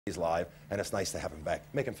He's live, and it's nice to have him back.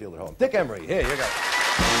 Make him feel at home. Dick Emery, here you go.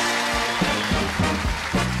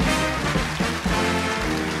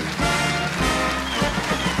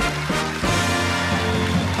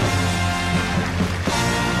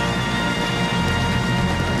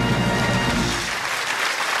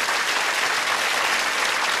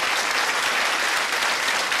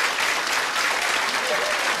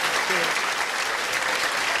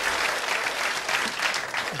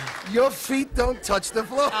 Your feet don't touch the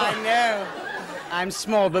floor. I know. I'm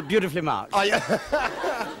small but beautifully marked. Oh, yeah.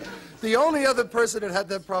 The only other person that had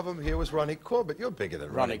that problem here was Ronnie Corbett. You're bigger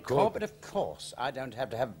than Ronnie Corbett, of course. I don't have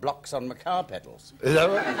to have blocks on my car pedals. Is that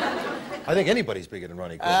right? I think anybody's bigger than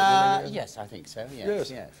Ronnie Corbett. Yes, I think so.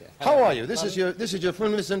 Yes. How are you? This is your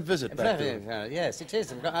recent visit back to Yes, it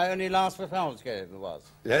is. I only last for France ago, it was.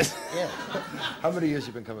 Yes? Yes. How many years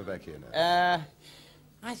have you been coming back here now?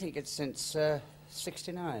 I think it's since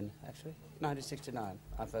 69, actually. 1969,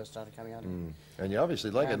 I first started coming out. And you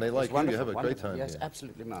obviously like it, and they like you. You have a great time Yes, here.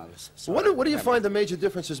 absolutely marvellous. So what do you find the major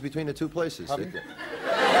differences between the two places? It's all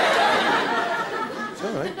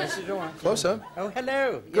right. Yes, it's all right. Close up. Oh,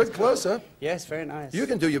 hello. Good yes, close up. Yes, very nice. You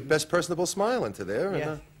can do your best personable smile into there.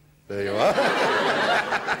 Yeah. There you are.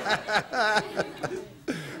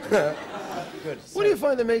 Good. What do you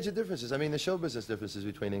find the major differences? I mean, the show business differences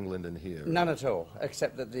between England and here. None at all,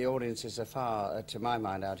 except that the audiences are far, to my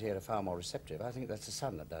mind, out here are far more receptive. I think that's the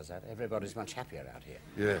sun that does that. Everybody's much happier out here.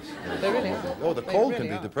 Yes. They really are. Oh, the cold can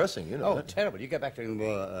be depressing, you know. Oh, that. terrible. You go back to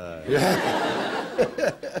England.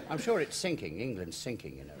 I'm sure it's sinking. England's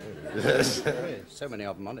sinking, you know. Really. Yes. So many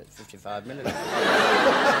of them on it, 55 million.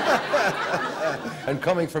 And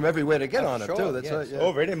coming from everywhere to get on sure, it, too. That's yes. right. Yeah.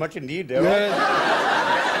 Oh, very much indeed. Yes.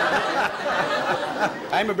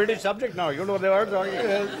 I'm a British subject now. You know the words, don't you?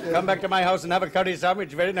 Yes. Come back to my house and have a curry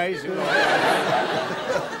sandwich. Very nice. You know.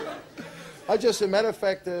 I just, a matter of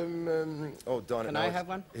fact, oh, darn it. Can I have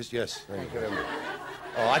one? Yes. Thank you very much.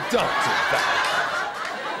 Oh, I don't do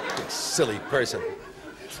that. You silly person.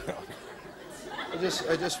 I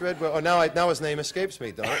just read. Well, now his name escapes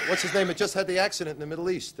me. Darn it. What's his name? It just had the accident in the Middle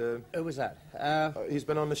East. Who was that? He's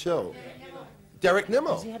been on the show. Derek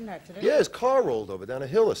Nimmo. Has he had an accident? Yeah, his car rolled over down a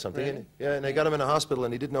hill or something. Really? And they got him in a hospital,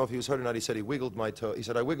 and he didn't know if he was hurt or not. He said he wiggled my toe. He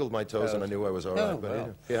said I wiggled my toes, and I knew I was all right. But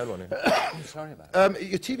well. he had one. I'm sorry about that.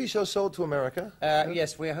 Your TV show sold to America?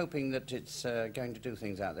 Yes, we're hoping that it's going to do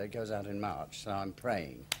things out there. It goes out in March, so I'm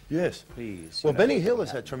praying. Yes. Please. Well, Benny Hill has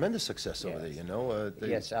had tremendous success over there, you know.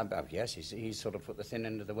 Yes, yes, he's sort of put the thin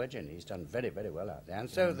end of the wedge in. He's done very, very well out there. And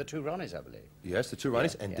so the two Ronnies, I believe. Yes, the two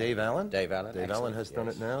Ronnies. And Dave Allen. Dave Allen. Dave Allen has done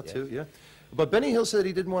it now, yes. too, yeah. But Benny Hill said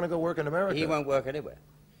he didn't want to go work in America. He won't work anywhere.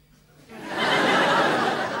 He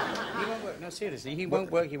won't work. No, seriously, he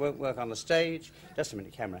won't work. He won't work on the stage. Just a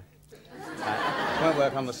minute, camera. He won't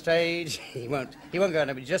work on the stage. He won't go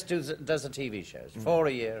anywhere. He just does the TV shows for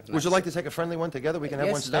a year. Would you like to take a friendly one together? We can have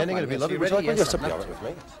Yes, one standing. It'd be lovely. Would you like one? Yes, I'd be all love right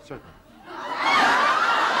with me. Certainly.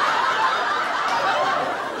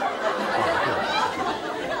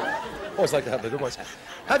 Always like to have the good ones.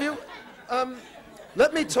 Have you?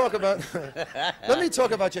 Let me talk about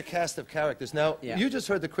your cast of characters. Now, you just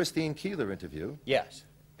heard the Christine Keeler interview. Yes.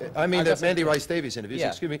 I mean, the Mandy Rice Davies interview. Yeah.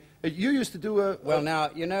 Excuse me. You used to do a... Well, now,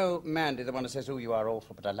 you know Mandy, the one that says, "Oh, you are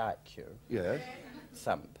awful, but I like you." Yes.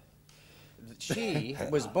 Thump. She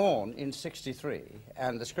was born in '63,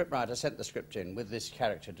 and the scriptwriter sent the script in with this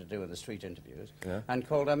character to do in the street interviews, and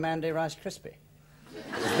called her Mandy Rice Crispy.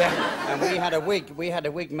 And we had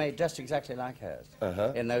a wig made just exactly like hers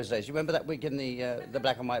in those days. You remember that wig in the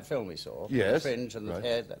black and white film we saw? Yes. The fringe and the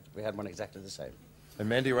hair. We had one exactly the same. And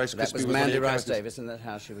Mandy Rice Crispy was Mandy Rice Davis, and that's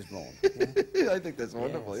how she was born. I think that's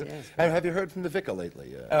wonderful. Yes, yes. And have you heard from the vicar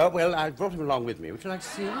lately? Well, I brought him along with me. Would you like to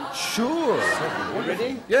see him? Sure. You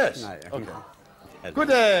ready? Yes. No, Okay. Good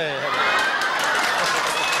day.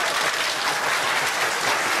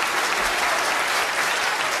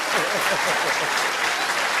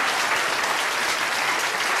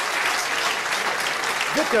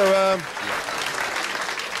 Victor,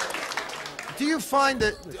 do you find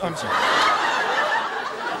that... I'm sorry.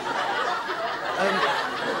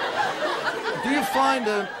 Do you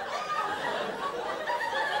find...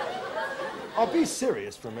 I'll be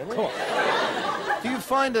serious for a minute. Cool. Do you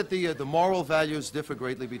find that the moral values differ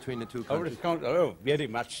greatly between the two countries? Oh, very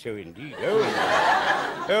much so indeed. Oh,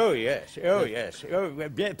 yes. Oh, yes. Oh, yes. Oh,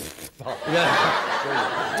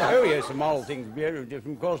 oh, yes, the moral things are very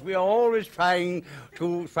different. Of course, we are always trying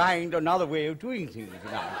to find another way of doing things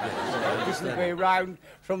in our country. Different way round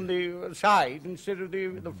from the side instead of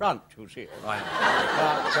the front, you see. But,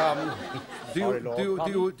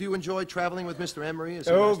 do you enjoy traveling with Mr. Emery?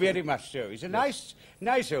 Oh, very much so. He's a nice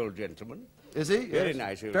old gentleman. Is he? Very Yes.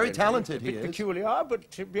 nice. Very talented, a he bit is. peculiar,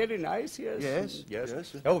 but very nice, yes. Yes, Yes.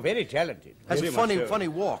 yes. Oh, very talented. Has Very a funny, much so. funny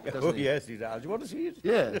walk, doesn't Oh, he? yes, he does. You want to see it?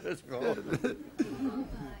 Yeah. Yes, go on.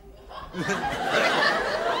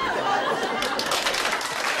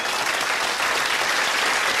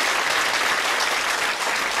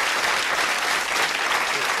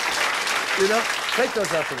 You know, take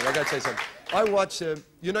those out for me. I got to say something. I watch,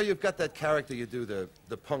 you know, you've got that character you do,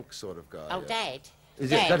 the punk sort of guy. Oh, Dad. Is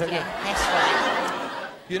Dad, it? yeah, that's right.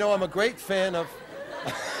 You know, I'm a great fan of...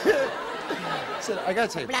 I got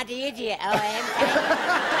to say, Bloody idiot I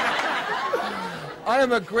am. I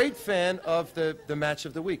am a great fan of the match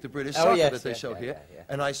of the week, the British soccer yes, that they yes, show yeah, here. yeah, yeah.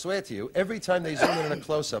 And I swear to you, every time they zoom in a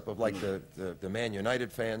close-up of like the Man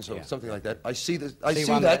United fans or Yeah. something like that, I see that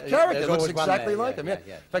one that there. character. There's It looks always one exactly there, like yeah, him. yeah, Yeah.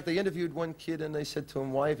 yeah. In fact, they interviewed one kid and they said to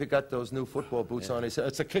him, "Why have you got those new football boots on?" He said,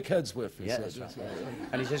 "It's a kick-heads whiff." He Yeah, said. that's right.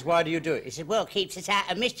 And he says, why do you do it? He said, well, it keeps us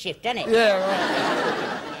out of mischief, doesn't it? Yeah,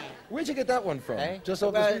 right. Where'd you get that one from? Eh? Just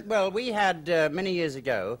off the street? Well, we had, many years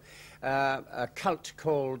ago, a cult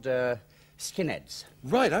called skinheads.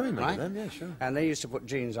 Right, I remember Right? them. Yeah, sure. And they used to put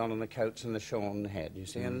jeans on and the coats and the shorn head, you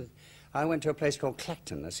see. And I went to a place called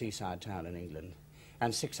Clacton, a seaside town in England,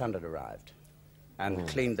 and 600 arrived and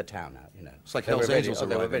cleaned the town out, you know. It's like They were Hell's very- Angels oh,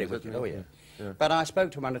 they were arriving, very is it? wicked. Oh, yeah. Yeah. But I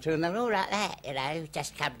spoke to one or two, and they were all All like that, you know,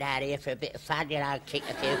 just come down here for a bit of fun, you know, kick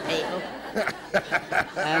a few people.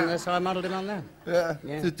 and so I modelled him on that. Yeah.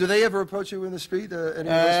 Yeah. Do they ever approach you in the street? Any of those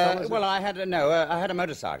fellas? Well, I had a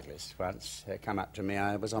motorcyclist once come up to me.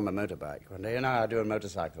 I was on my motorbike one day. You know, I do a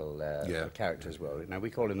motorcycle character as well. You know,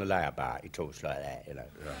 we call him the layabout. He talks like that, you know.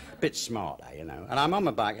 Yeah. Bit smarter, you know. And I'm on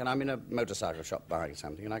my bike, and I'm in a motorcycle shop buying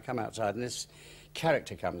something, and I come outside, and this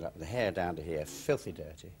character comes up with the hair down to here, filthy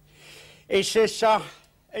dirty. He says, are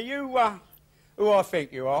you who I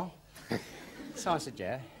think you are? So I said,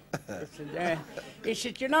 yeah. He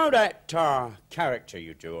said, you know that character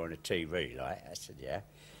you do on the TV, like? I said, yeah.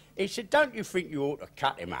 He said, don't you think you ought to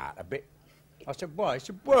cut him out a bit? I said, why? He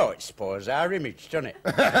said, well, it spoils our image, doesn't it?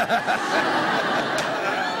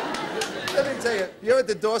 Let me tell you, you're at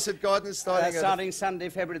the Dorset Gardens Starting Sunday,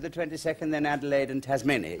 February the 22nd, then Adelaide and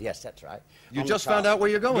Tasmania. Yes, that's right. You On just the car. found out where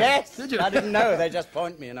you're going? Yes. Did you? I didn't know. They just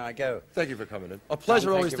point me and I go. Thank you for coming in. A pleasure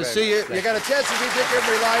Thank always you to very see you. much. You got a chance to be Dick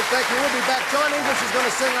Emery live. Thank you. We'll be back. John English is going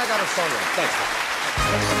to sing I Got a Song.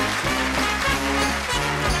 Thanks.